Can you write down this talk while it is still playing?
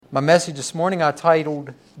My message this morning I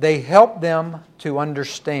titled, They Helped Them to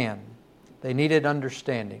Understand. They needed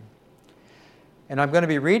understanding. And I'm going to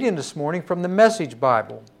be reading this morning from the Message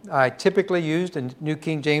Bible. I typically use the New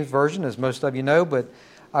King James Version, as most of you know, but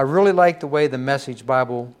I really like the way the Message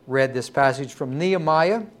Bible read this passage from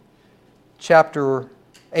Nehemiah, chapter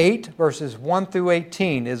 8, verses 1 through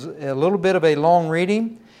 18. It's a little bit of a long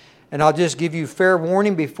reading, and I'll just give you fair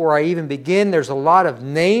warning before I even begin. There's a lot of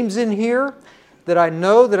names in here that I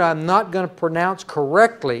know that I'm not going to pronounce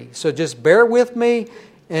correctly, so just bear with me.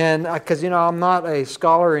 And because, I'm not a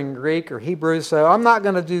scholar in Greek or Hebrew, so I'm not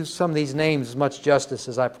going to do some of these names as much justice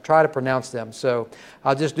as I try to pronounce them. So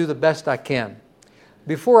I'll just do the best I can.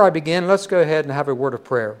 Before I begin, let's go ahead and have a word of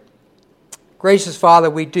prayer. Gracious Father,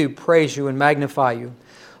 we do praise you and magnify you.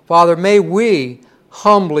 Father, may we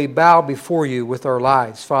humbly bow before you with our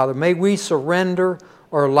lives. Father, may we surrender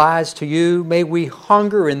our lives to you. May we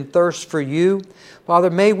hunger and thirst for you. Father,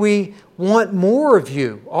 may we want more of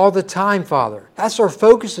you all the time, Father. That's our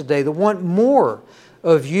focus today, to want more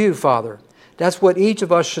of you, Father. That's what each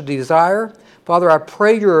of us should desire. Father, I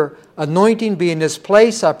pray your anointing be in this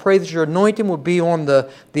place. I pray that your anointing will be on the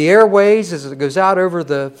airways as it goes out over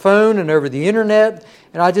the phone and over the internet.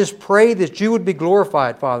 And I just pray that you would be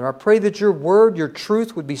glorified, Father. I pray that your word, your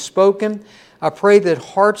truth would be spoken. I pray that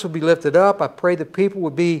hearts will be lifted up. I pray that people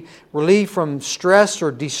would be relieved from stress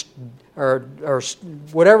or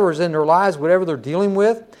whatever is in their lives, whatever they're dealing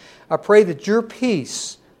with. I pray that your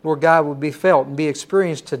peace, Lord God, would be felt and be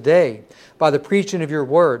experienced today by the preaching of your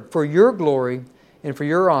word for your glory and for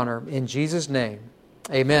your honor. In Jesus' name,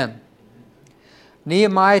 amen.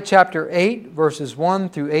 Nehemiah chapter 8, verses 1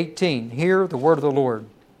 through 18. Hear the word of the Lord.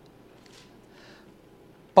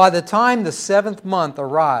 By the time the 7th month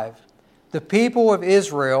arrived, the people of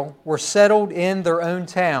Israel were settled in their own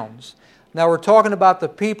towns. Now we're talking about the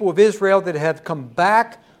people of Israel that have come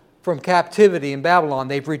back from captivity in Babylon.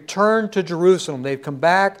 They've returned to Jerusalem. They've come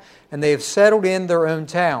back and they have settled in their own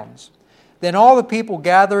towns. Then all the people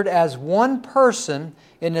gathered as one person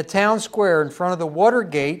in the town square in front of the water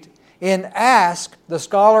gate and asked the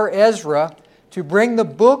scholar Ezra to bring the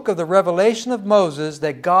book of the revelation of Moses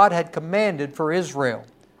that God had commanded for Israel.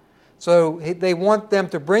 So they want them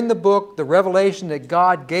to bring the book, the revelation that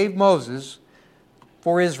God gave Moses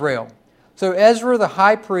for Israel. So Ezra the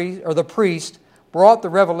high priest, or the priest, brought the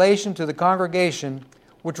revelation to the congregation,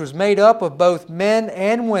 which was made up of both men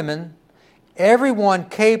and women, everyone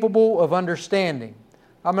capable of understanding.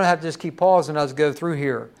 I'm going to have to just keep pausing as I go through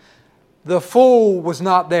here. The fool was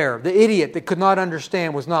not there. The idiot that could not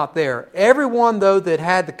understand was not there. Everyone, though, that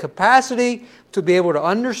had the capacity to be able to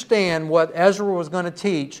understand what Ezra was going to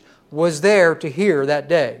teach was there to hear that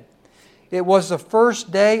day. It was the first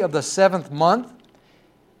day of the 7th month.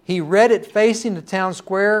 He read it facing the town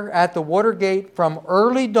square at the water gate from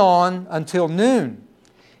early dawn until noon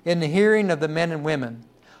in the hearing of the men and women,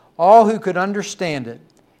 all who could understand it.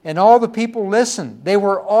 And all the people listened. They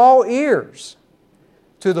were all ears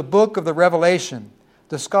to the book of the Revelation.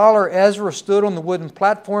 The scholar Ezra stood on the wooden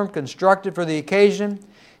platform constructed for the occasion.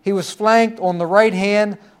 He was flanked on the right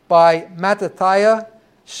hand by Mattithiah,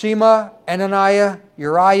 Shema, Ananiah,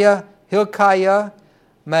 Uriah, Hilkiah,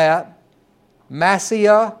 Maaseiah,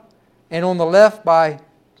 and on the left by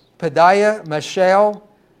Pedaiah, Mishael,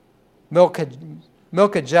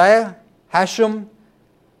 Milkiah, Hashum,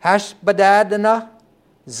 Hashbaddanah,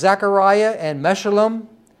 Zechariah, and Meshullam.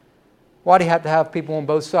 Why do you have to have people on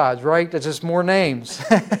both sides, right? That's just more names.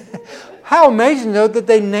 How amazing, though, that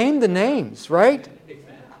they named the names, right?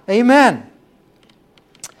 Amen.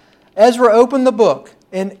 Ezra opened the book,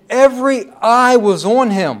 and every eye was on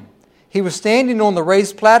him. He was standing on the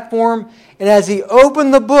raised platform, and as he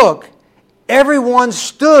opened the book, everyone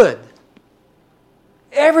stood.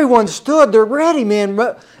 Everyone stood. They're ready, man.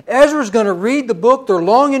 Ezra's going to read the book. They're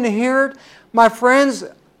longing to hear it. My friends,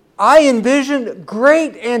 I envisioned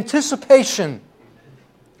great anticipation.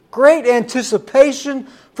 Great anticipation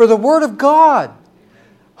for the Word of God.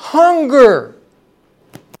 Hunger.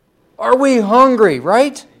 Are we hungry,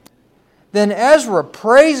 right? Then Ezra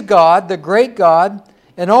praised God, the great God,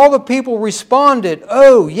 and all the people responded,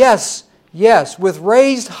 "Oh, yes, yes," with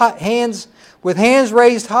hands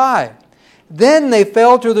raised high. Then they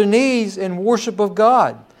fell to their knees in worship of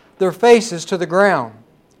God, their faces to the ground.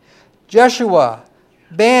 Jeshua,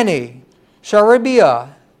 Bani,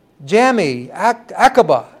 Sherebiah, Jami,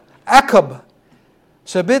 Akab,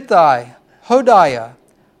 Shabbethai, Hodiah,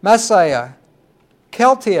 Messiah,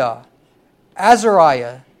 Keltiah,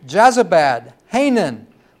 Azariah, Jazabad, Hanan,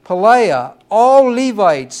 Pelaiah, all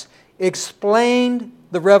Levites explained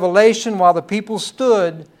the revelation while the people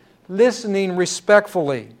stood listening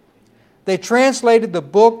respectfully. They translated the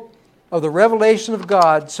book of the revelation of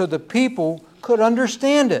God so the people could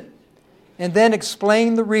understand it and then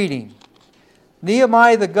explain the reading.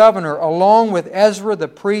 Nehemiah the governor, along with Ezra the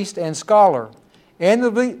priest and scholar, and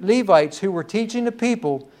the Levites who were teaching the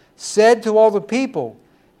people, said to all the people,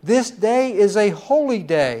 "This day is a holy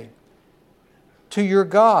day to your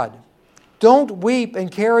God. Don't weep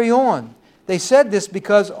and carry on." They said this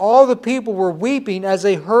because all the people were weeping as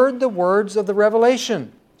they heard the words of the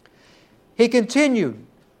revelation. He continued,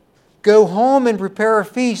 "Go home and prepare a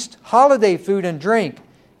feast, holiday food and drink,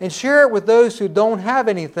 and share it with those who don't have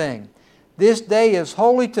anything. This day is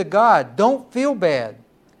holy to God. Don't feel bad.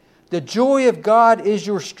 The joy of God is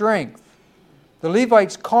your strength." The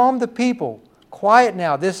Levites calmed the people. "Quiet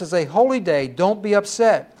now. This is a holy day. Don't be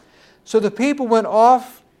upset." So the people went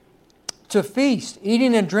off to feast,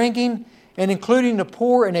 eating and drinking, and including the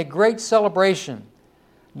poor in a great celebration.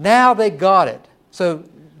 Now they got it. So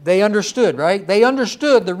they understood, right? They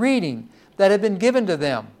understood the reading that had been given to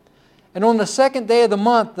them. And on the second day of the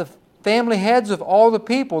month, the family heads of all the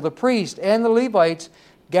people, the priests and the Levites,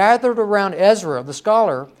 gathered around Ezra, the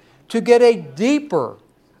scholar, to get a deeper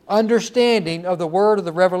understanding of the word of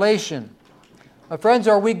the revelation. My friends,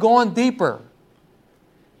 are we going deeper?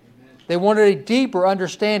 They wanted a deeper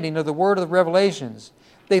understanding of the word of the revelations.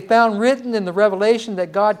 They found written in the revelation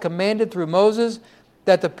that God commanded through Moses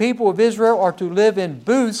that the people of Israel are to live in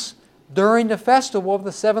booths during the festival of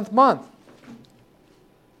the 7th month.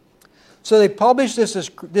 So they published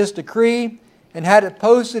this decree and had it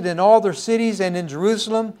posted in all their cities and in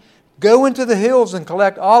Jerusalem. "Go into the hills and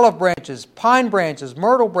collect olive branches, pine branches,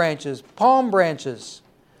 myrtle branches, palm branches,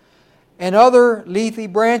 and other leafy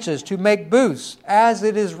branches to make booths, as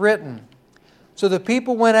it is written." So the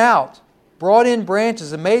people went out, brought in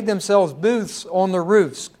branches, and made themselves booths on the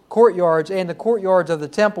roofs, courtyards, and the courtyards of the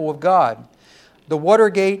temple of God, the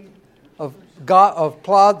Watergate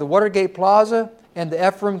the Watergate Plaza, and the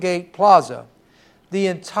Ephraim Gate Plaza. The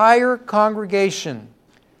entire congregation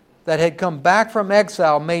that had come back from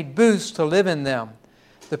exile made booths to live in them.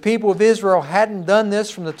 The people of Israel hadn't done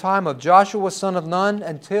this from the time of Joshua son of Nun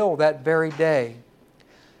until that very day.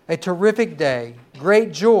 A terrific day,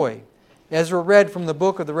 great joy. Ezra read from the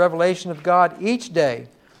book of the revelation of God each day,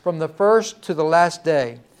 from the first to the last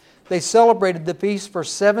day. They celebrated the feast for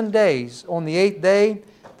 7 days. On the 8th day,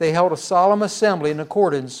 they held a solemn assembly in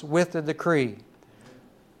accordance with the decree.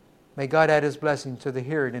 May God add His blessing to the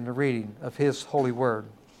hearing and the reading of His holy word.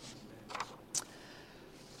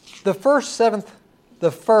 The first 7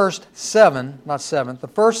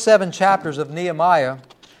 chapters of Nehemiah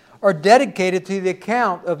are dedicated to the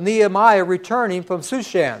account of Nehemiah returning from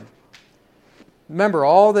Shushan. Remember,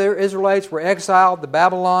 all the Israelites were exiled to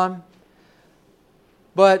Babylon.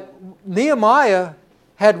 But Nehemiah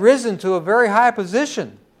had risen to a very high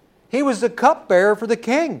position. He was the cupbearer for the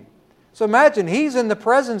king. So imagine, he's in the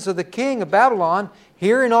presence of the king of Babylon,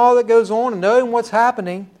 hearing all that goes on and knowing what's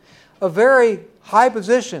happening. A very high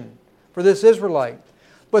position for this Israelite.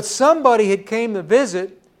 But somebody had came to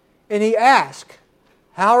visit, and he asked,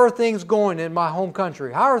 "How are things going in my home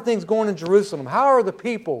country? How are things going in Jerusalem? How are the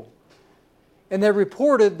people?" And they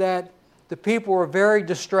reported that the people were very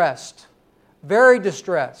distressed. Very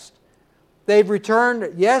distressed. They've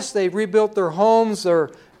returned, yes, they've rebuilt their homes,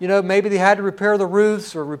 or maybe they had to repair the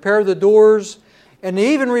roofs or repair the doors, and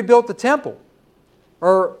they even rebuilt the temple.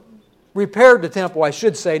 Or repaired the temple, I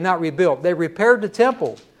should say, not rebuilt. They repaired the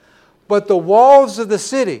temple. But the walls of the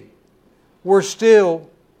city were still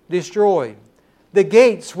destroyed. The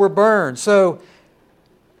gates were burned. So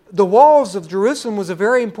the walls of Jerusalem was a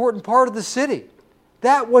very important part of the city.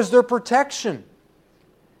 That was their protection.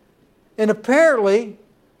 And apparently,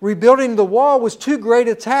 rebuilding the wall was too great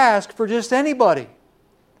a task for just anybody.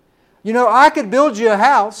 I could build you a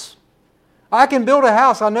house. I can build a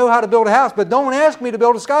house. I know how to build a house, but don't ask me to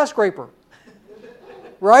build a skyscraper.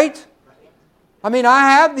 Right? I mean, I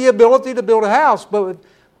have the ability to build a house, but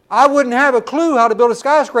I wouldn't have a clue how to build a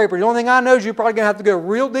skyscraper. The only thing I know is you're probably going to have to go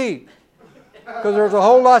real deep, because there's a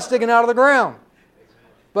whole lot sticking out of the ground.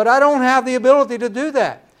 But I don't have the ability to do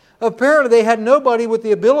that. Apparently, they had nobody with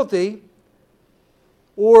the ability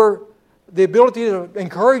or the ability to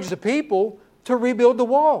encourage the people to rebuild the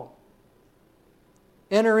wall.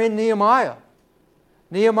 Enter in Nehemiah.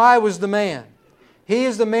 Nehemiah was the man. He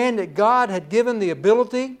is the man that God had given the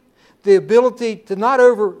ability to not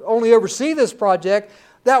only oversee this project.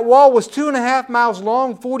 That wall was 2.5 miles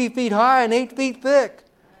long, 40 feet high, and 8 feet thick,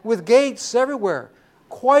 with gates everywhere.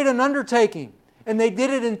 Quite an undertaking. And they did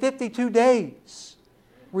it in 52 days.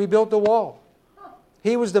 Rebuilt the wall.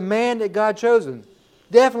 He was the man that God chosen.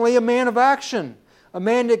 Definitely a man of action. A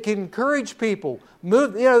man that can encourage people.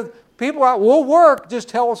 people out, we'll work, just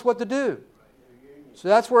tell us what to do. So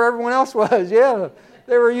that's where everyone else was. Yeah,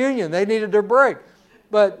 they were a union. They needed their break.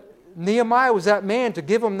 But Nehemiah was that man to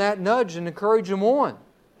give them that nudge and encourage them on.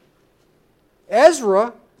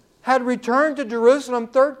 Ezra had returned to Jerusalem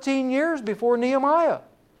 13 years before Nehemiah.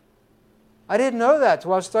 I didn't know that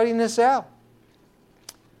until I was studying this out.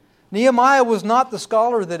 Nehemiah was not the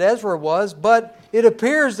scholar that Ezra was, but it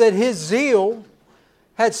appears that his zeal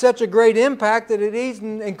had such a great impact that it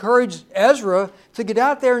even encouraged Ezra to get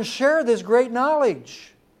out there and share this great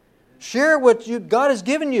knowledge. Share what God has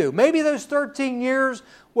given you. Maybe those 13 years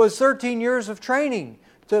was 13 years of training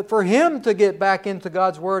for him to get back into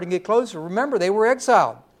God's Word and get closer. Remember, they were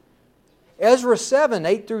exiled. Ezra 7,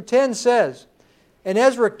 8 through 10 says, "And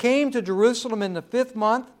Ezra came to Jerusalem in the 5th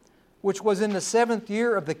month, which was in the 7th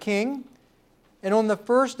year of the king. And on the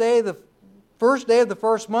first day of the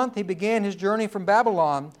first month, he began his journey from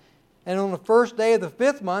Babylon. And on the first day of the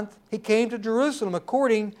 5th month, he came to Jerusalem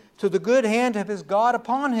according to the good hand of his God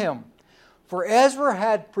upon him. For Ezra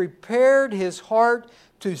had prepared his heart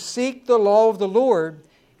to seek the law of the Lord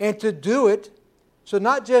and to do it." So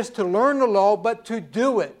not just to learn the law, but to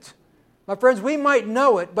do it. My friends, we might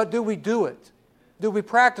know it, but do we do it? Do we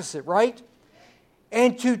practice it, right?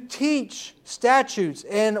 "And to teach statutes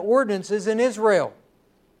and ordinances in Israel."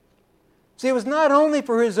 See, it was not only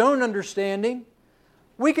for his own understanding.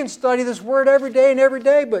 We can study this Word every day and every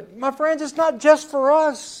day, but my friends, it's not just for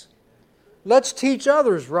us. Let's teach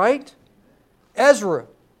others, right? Ezra,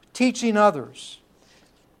 teaching others.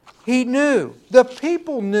 He knew, the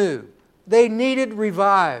people knew, they needed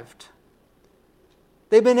revived.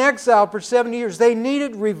 They've been exiled for 70 years. They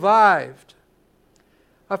needed revived.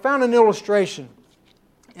 I found an illustration,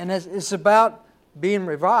 and it's about being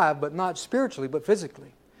revived, but not spiritually, but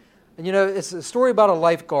physically. And you know, it's a story about a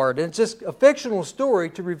lifeguard, and it's just a fictional story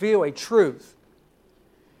to reveal a truth.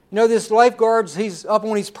 You know, this lifeguard, he's up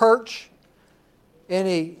on his perch, and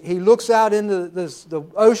he looks out into the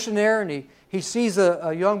ocean there, and he sees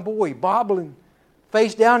a young boy bobbling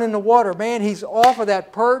face down in the water. Man, he's off of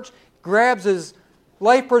that perch, grabs his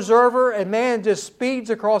life preserver, and man just speeds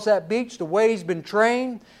across that beach the way he's been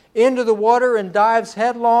trained, into the water and dives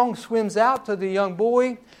headlong, swims out to the young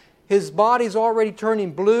boy. His body's already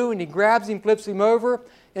turning blue, and he grabs him, flips him over,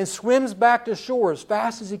 and swims back to shore as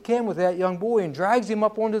fast as he can with that young boy and drags him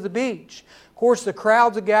up onto the beach. Of course, the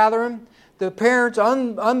crowds are gathering. The parents,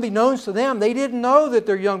 unbeknownst to them, they didn't know that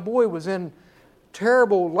their young boy was in a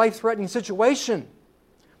terrible, life-threatening situation.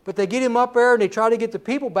 But they get him up there, and they try to get the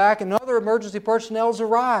people back, and other emergency personnel has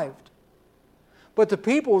arrived. But the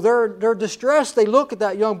people, they're distressed. They look at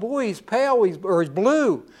that young boy. He's pale, he's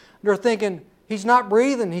blue. They're thinking, he's not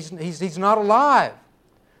breathing. He's not alive.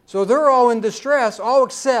 So they're all in distress, all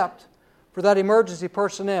except for that emergency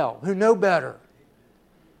personnel who know better.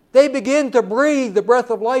 They begin to breathe the breath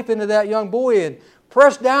of life into that young boy and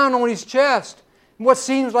press down on his chest. In what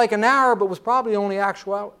seems like an hour, but was probably only a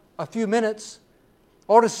few minutes.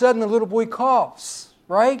 All of a sudden, the little boy coughs,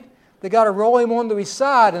 right? They got to roll him onto his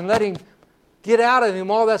side and let him get out of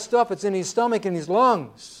him all that stuff that's in his stomach and his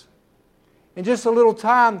lungs. In just a little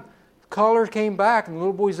time, color came back, and the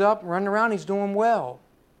little boy's up and running around. He's doing well.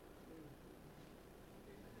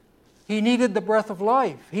 He needed the breath of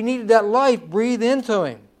life. He needed that life breathed into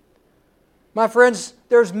him. My friends,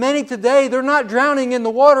 there's many today, they're not drowning in the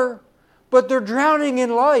water, but they're drowning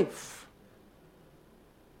in life.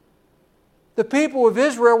 The people of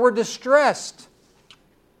Israel were distressed.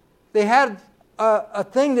 They had a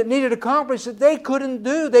thing that needed accomplished that they couldn't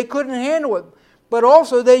do. They couldn't handle it. But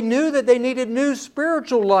also they knew that they needed new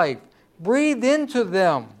spiritual life breathed into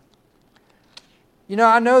them. You know,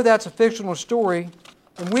 I know that's a fictional story,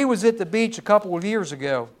 and we was at the beach a couple of years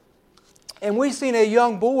ago, and we seen a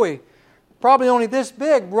young boy, probably only this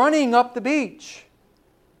big, running up the beach.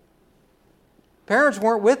 Parents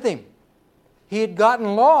weren't with him. He had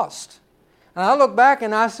gotten lost. And I look back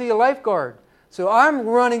and I see a lifeguard. So I'm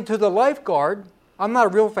running to the lifeguard. I'm not a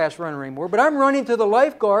real fast runner anymore, but I'm running to the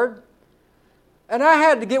lifeguard. And I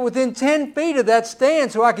had to get within 10 feet of that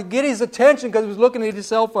stand so I could get his attention because he was looking at his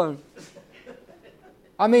cell phone.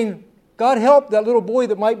 I mean, God help that little boy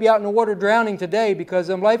that might be out in the water drowning today because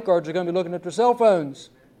them lifeguards are going to be looking at their cell phones.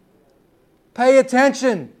 Pay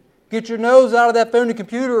attention. Get your nose out of that phone and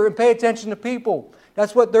computer and pay attention to people.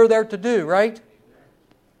 That's what they're there to do, right?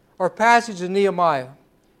 Our passage in Nehemiah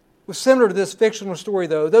was similar to this fictional story,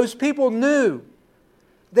 though. Those people knew.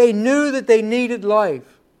 They knew that they needed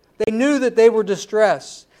life. They knew that they were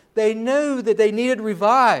distressed. They knew that they needed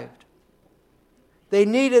revived. They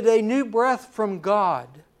needed a new breath from God.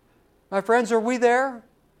 My friends, are we there?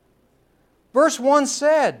 Verse 1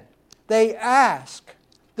 said, they asked.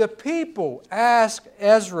 The people asked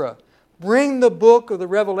Ezra, bring the book of the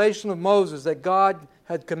revelation of Moses that God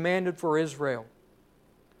had commanded for Israel.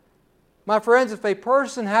 My friends, if a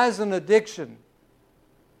person has an addiction,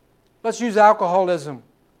 let's use alcoholism,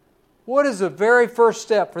 what is the very first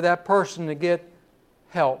step for that person to get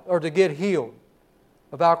help or to get healed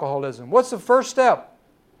of alcoholism? What's the first step?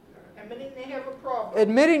 Admitting they have a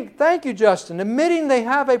problem. Thank you, Justin. Admitting they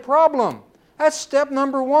have a problem. That's step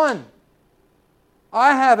number one.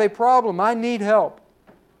 I have a problem. I need help.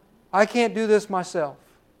 I can't do this myself.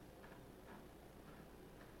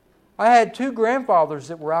 I had two grandfathers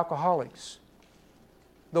that were alcoholics.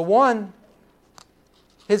 The one,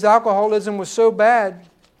 his alcoholism was so bad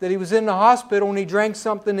that he was in the hospital and he drank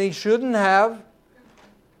something he shouldn't have.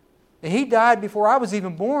 And he died before I was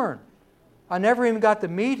even born. I never even got to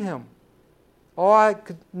meet him. All I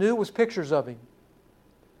knew was pictures of him.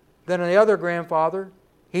 Then the other grandfather,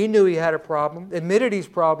 he knew he had a problem, admitted his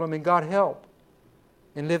problem, and got help,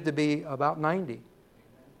 and lived to be about 90.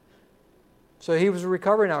 So he was a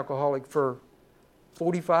recovering alcoholic for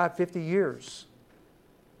 45, 50 years.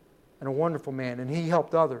 And a wonderful man, and he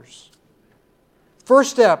helped others.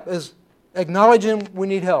 First step is acknowledging we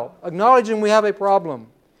need help, acknowledging we have a problem.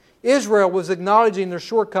 Israel was acknowledging their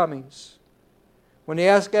shortcomings when he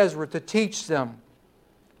asked Ezra to teach them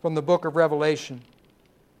from the book of Revelation.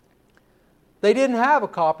 They didn't have a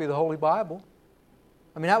copy of the Holy Bible.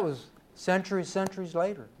 I mean, that was centuries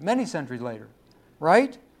later, many centuries later,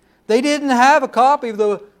 right? They didn't have a copy of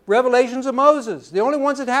the revelations of Moses. The only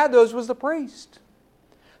ones that had those was the priest.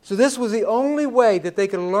 So this was the only way that they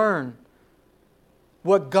could learn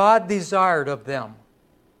what God desired of them.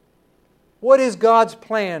 What is God's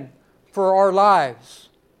plan for our lives?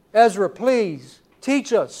 Ezra, please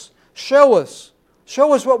teach us, show us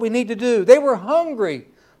what we need to do. They were hungry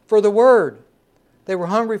for the Word. They were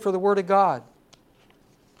hungry for the Word of God.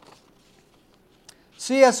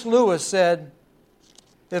 C.S. Lewis said,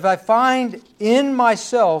 if I find in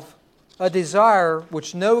myself a desire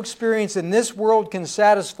which no experience in this world can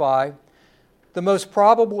satisfy, the most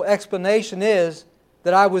probable explanation is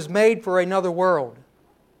that I was made for another world.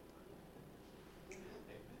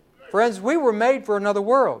 Friends, we were made for another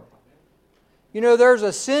world. You know, there's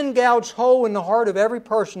a sin-gouged hole in the heart of every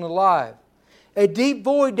person alive. A deep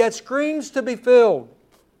void that screams to be filled.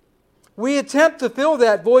 We attempt to fill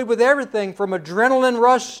that void with everything from adrenaline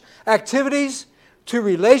rush activities to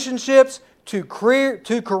relationships to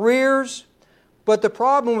careers. But the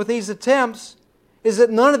problem with these attempts is that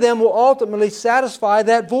none of them will ultimately satisfy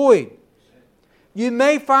that void. You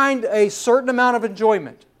may find a certain amount of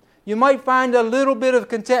enjoyment. You might find a little bit of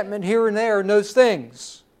contentment here and there in those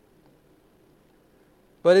things.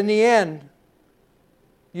 But in the end,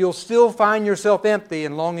 you'll still find yourself empty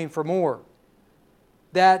and longing for more.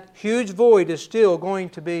 That huge void is still going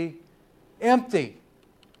to be empty.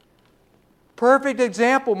 Perfect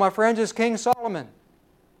example, my friends, is King Solomon.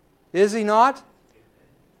 Is he not?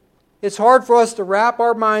 It's hard for us to wrap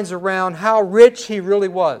our minds around how rich he really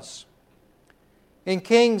was. In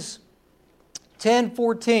Kings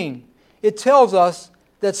 10:14, it tells us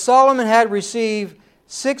that Solomon had received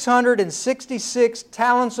 666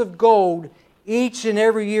 talents of gold each and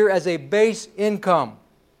every year as a base income.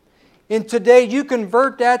 And today, you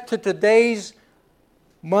convert that to today's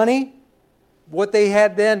money, what they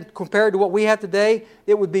had then compared to what we have today,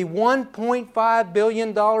 it would be $1.5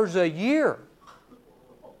 billion a year.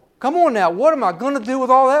 Come on now, what am I going to do with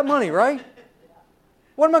all that money, right?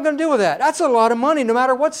 What am I going to do with that? That's a lot of money no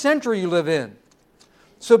matter what century you live in.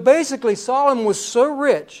 So basically, Solomon was so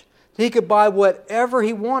rich that he could buy whatever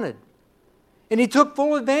he wanted. And he took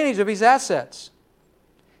full advantage of his assets.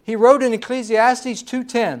 He wrote in Ecclesiastes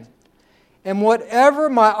 2:10, and whatever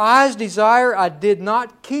my eyes desire, I did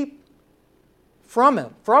not keep from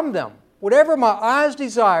them. Whatever my eyes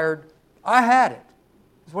desired, I had it.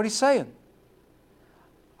 That's what he's saying.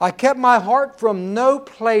 I kept my heart from no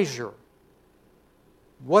pleasure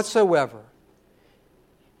whatsoever.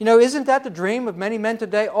 You know, isn't that the dream of many men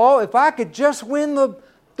today? Oh, if I could just win the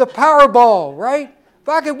Powerball, right? If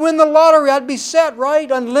I could win the lottery, I'd be set, right?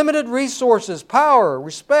 Unlimited resources, power,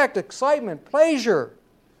 respect, excitement, pleasure.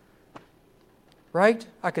 Right?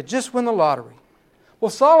 I could just win the lottery. Well,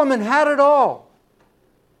 Solomon had it all.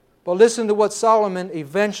 But listen to what Solomon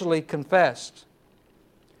eventually confessed.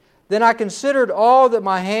 Then I considered all that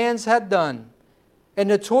my hands had done, and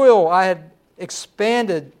the toil I had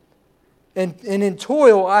expanded, and in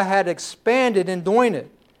toil I had expanded in doing it.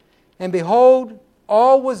 And behold,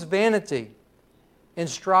 all was vanity and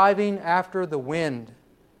striving after the wind.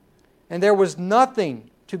 And there was nothing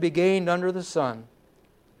to be gained under the sun.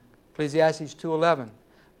 Ecclesiastes 2:11.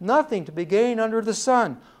 Nothing to be gained under the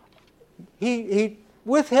sun. He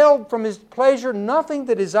withheld from his pleasure nothing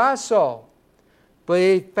that his eyes saw, but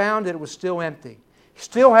he found that it was still empty. He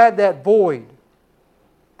still had that void,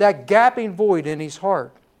 that gaping void in his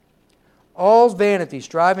heart. All's vanity,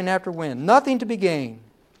 striving after wind, nothing to be gained.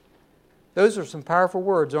 Those are some powerful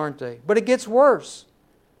words, aren't they? But it gets worse.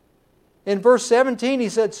 In verse 17 he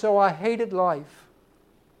said, so I hated life.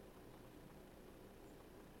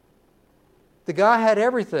 The guy had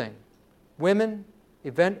everything. Women,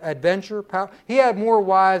 adventure, power. He had more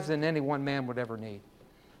wives than any one man would ever need.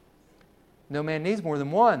 No man needs more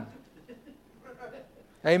than one.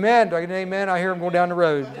 Amen. Do I get an amen? I hear him going down the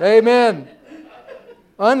road. Amen.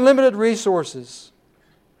 Unlimited resources.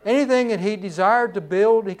 Anything that he desired to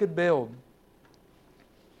build, he could build.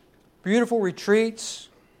 Beautiful retreats.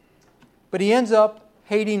 But he ends up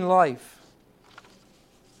hating life.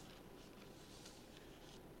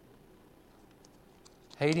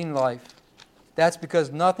 Hating life. That's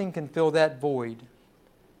because nothing can fill that void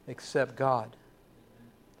except God.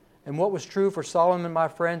 And what was true for Solomon, my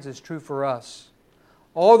friends, is true for us.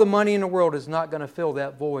 All the money in the world is not going to fill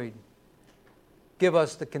that void. Give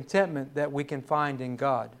us the contentment that we can find in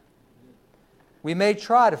God. We may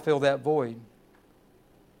try to fill that void,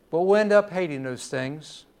 but we'll end up hating those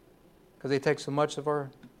things because they take so much of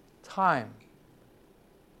our time.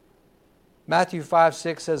 Matthew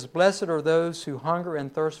 5:6 says, blessed are those who hunger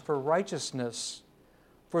and thirst for righteousness,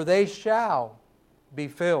 for they shall be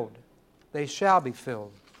filled. They shall be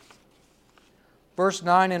filled. Verse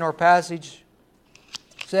 9 in our passage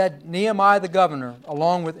said, Nehemiah the governor,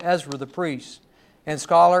 along with Ezra the priest and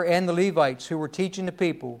scholar and the Levites who were teaching the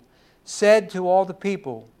people, said to all the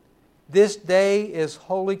people, this day is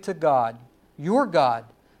holy to God, your God.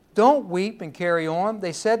 Don't weep and carry on.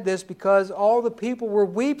 They said this because all the people were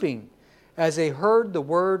weeping as they heard the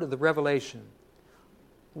word of the revelation.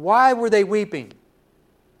 Why were they weeping?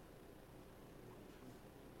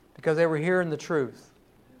 Because they were hearing the truth.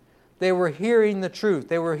 They were hearing the truth.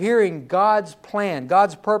 They were hearing God's plan,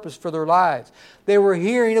 God's purpose for their lives. They were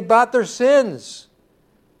hearing about their sins.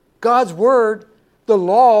 God's Word, the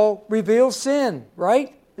law, reveals sin,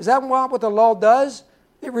 right? Is that what the law does?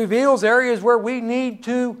 It reveals areas where we need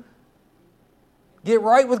to get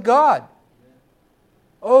right with God.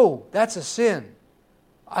 Oh, that's a sin.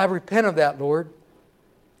 I repent of that, Lord.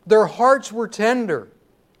 Their hearts were tender.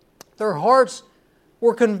 Their hearts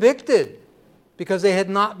were convicted because they had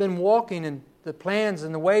not been walking in the plans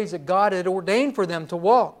and the ways that God had ordained for them to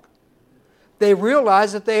walk. They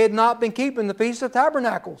realized that they had not been keeping the Feast of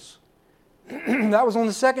Tabernacles. That was on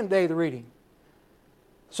the second day of the reading.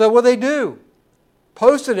 So what they do?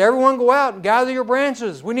 Posted, everyone go out and gather your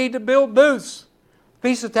branches. We need to build booths.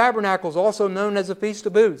 Feast of Tabernacles, also known as the Feast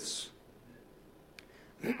of Booths.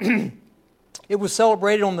 It was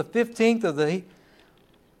celebrated on the 15th of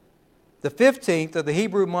the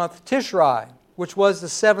Hebrew month Tishrei, which was the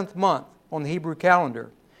 7th month on the Hebrew calendar.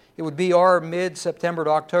 It would be our mid-September to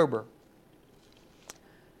October.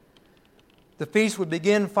 The feast would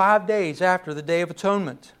begin 5 days after the Day of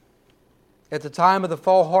Atonement, at the time of the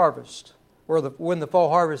fall harvest, or when the fall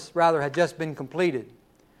harvest rather had just been completed.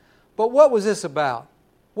 But what was this about?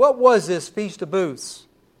 What was this Feast of Booths?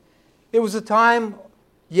 It was a time,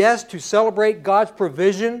 yes, to celebrate God's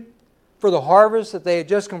provision for the harvest that they had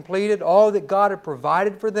just completed, all that God had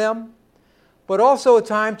provided for them, but also a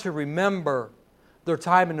time to remember their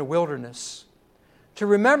time in the wilderness. To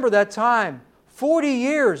remember that time, 40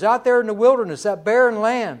 years out there in the wilderness, that barren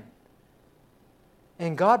land.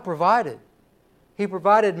 And God provided. He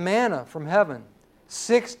provided manna from heaven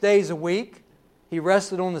 6 days a week. He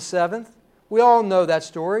rested on the 7th. We all know that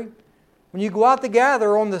story. When you go out to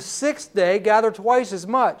gather on the 6th day, gather twice as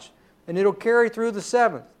much, and it'll carry through the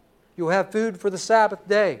 7th. You'll have food for the Sabbath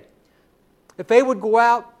day. If they would go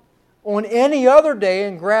out on any other day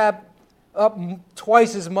and grab up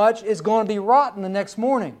twice as much, it's going to be rotten the next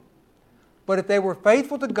morning. But if they were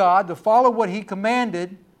faithful to God to follow what He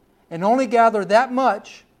commanded and only gather that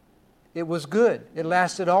much, it was good. It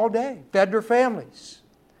lasted all day. Fed their families.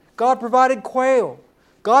 God provided quail.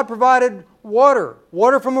 God provided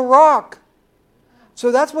water from a rock.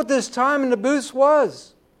 So that's what this time in the booths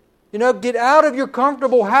was. You know, get out of your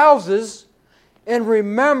comfortable houses and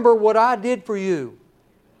remember what I did for you.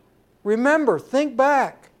 Remember, think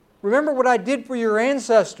back. Remember what I did for your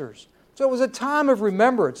ancestors. So it was a time of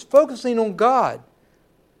remembrance, focusing on God,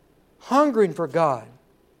 hungering for God.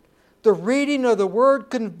 The reading of the Word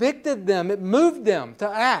convicted them. It moved them to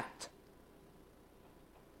act.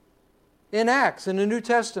 In Acts, in the New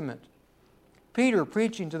Testament, Peter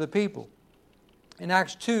preaching to the people. In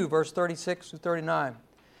Acts 2, verse 36 to 39.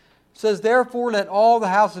 It says, therefore let all the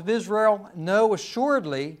house of Israel know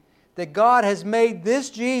assuredly that God has made this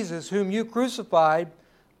Jesus, whom you crucified,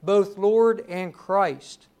 both Lord and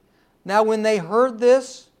Christ. Now when they heard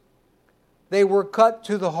this, they were cut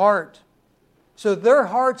to the heart. So their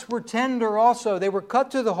hearts were tender also. They were cut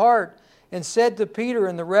to the heart and said to Peter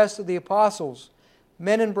and the rest of the apostles,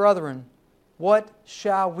 men and brethren, what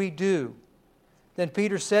shall we do? Then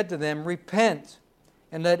Peter said to them, repent,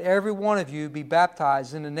 and let every one of you be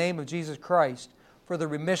baptized in the name of Jesus Christ for the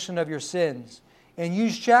remission of your sins. And you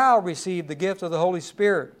shall receive the gift of the Holy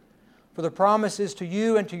Spirit. For the promise is to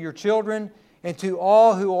you and to your children and to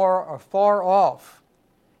all who are afar off,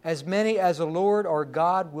 as many as the Lord our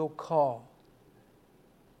God will call.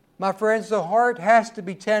 My friends, the heart has to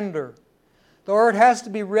be tender. The heart has to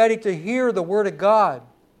be ready to hear the Word of God.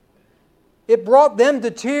 It brought them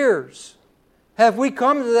to tears. Have we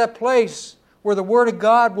come to that place where the Word of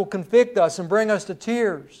God will convict us and bring us to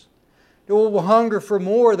tears? That we will hunger for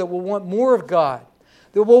more, that we'll want more of God,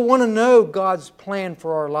 that we'll want to know God's plan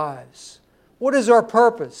for our lives. What is our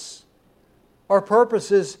purpose? Our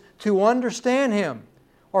purpose is to understand Him.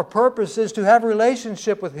 Our purpose is to have a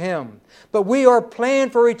relationship with Him. But we are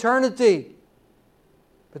planned for eternity.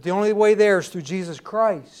 But the only way there is through Jesus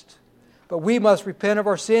Christ. But we must repent of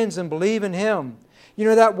our sins and believe in Him. You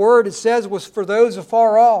know, that word, it says, was for those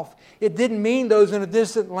afar off. It didn't mean those in a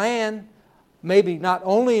distant land. Maybe not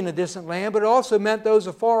only in a distant land, but it also meant those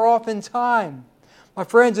afar off in time. My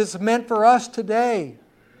friends, it's meant for us today.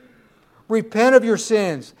 Repent of your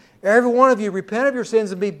sins. Every one of you, repent of your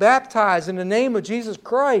sins and be baptized in the name of Jesus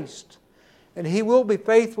Christ. And He will be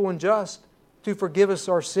faithful and just to forgive us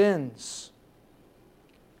our sins.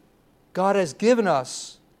 God has given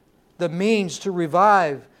us the means to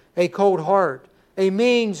revive a cold heart, a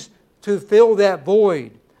means to fill that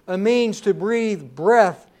void, a means to breathe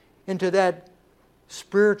breath into that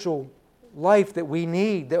spiritual life that we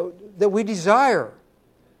need, that we desire,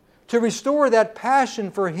 to restore that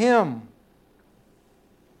passion for Him.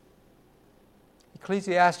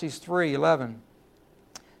 Ecclesiastes 3:11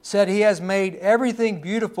 said, He has made everything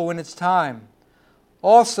beautiful in its time.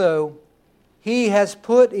 Also, He has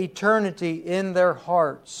put eternity in their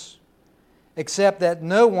hearts, except that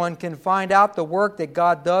no one can find out the work that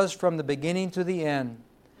God does from the beginning to the end.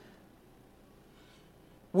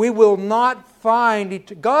 We will not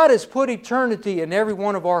find... God has put eternity in every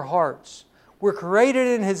one of our hearts. We're created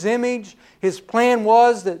in His image. His plan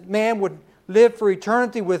was that man would live for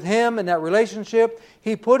eternity with Him in that relationship.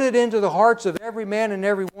 He put it into the hearts of every man and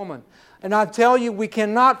every woman. And I tell you, we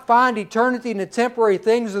cannot find eternity in the temporary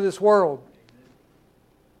things of this world.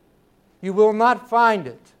 You will not find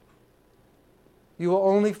it. You will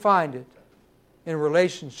only find it in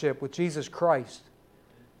relationship with Jesus Christ,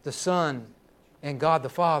 the Son, and God the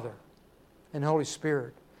Father, and the Holy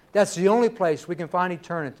Spirit. That's the only place we can find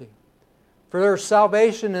eternity. For there is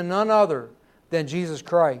salvation in none other than Jesus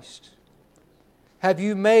Christ. Have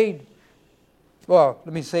you made... Well,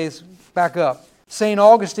 let me say this, back up. St.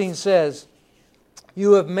 Augustine says,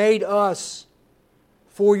 you have made us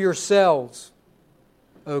for yourselves,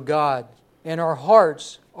 O God, and our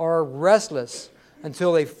hearts are restless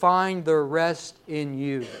until they find their rest in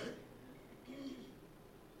you.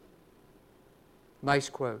 Nice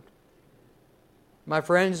quote. My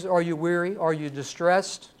friends, are you weary? Are you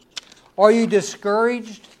distressed? Are you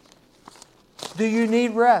discouraged? Do you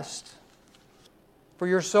need rest for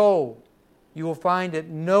your soul? You will find it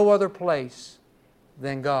no other place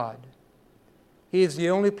than God. He is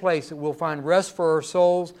the only place that will find rest for our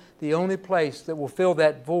souls, the only place that will fill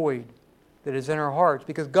that void that is in our hearts.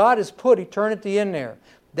 Because God has put eternity in there.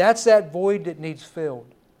 That's that void that needs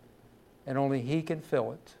filled. And only He can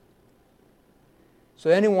fill it. So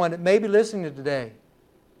anyone that may be listening today,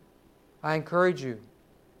 I encourage you,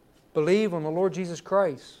 believe on the Lord Jesus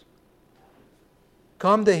Christ.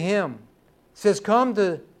 Come to Him. It says, come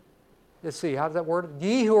to, let's see, how does that word?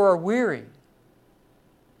 Ye who are weary,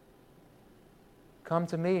 come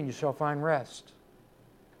to me and you shall find rest.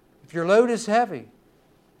 If your load is heavy,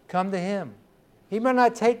 come to Him. He may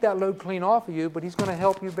not take that load clean off of you, but He's going to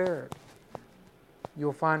help you bear it.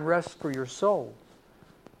 You'll find rest for your soul,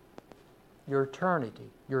 your eternity,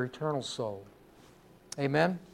 your eternal soul. Amen?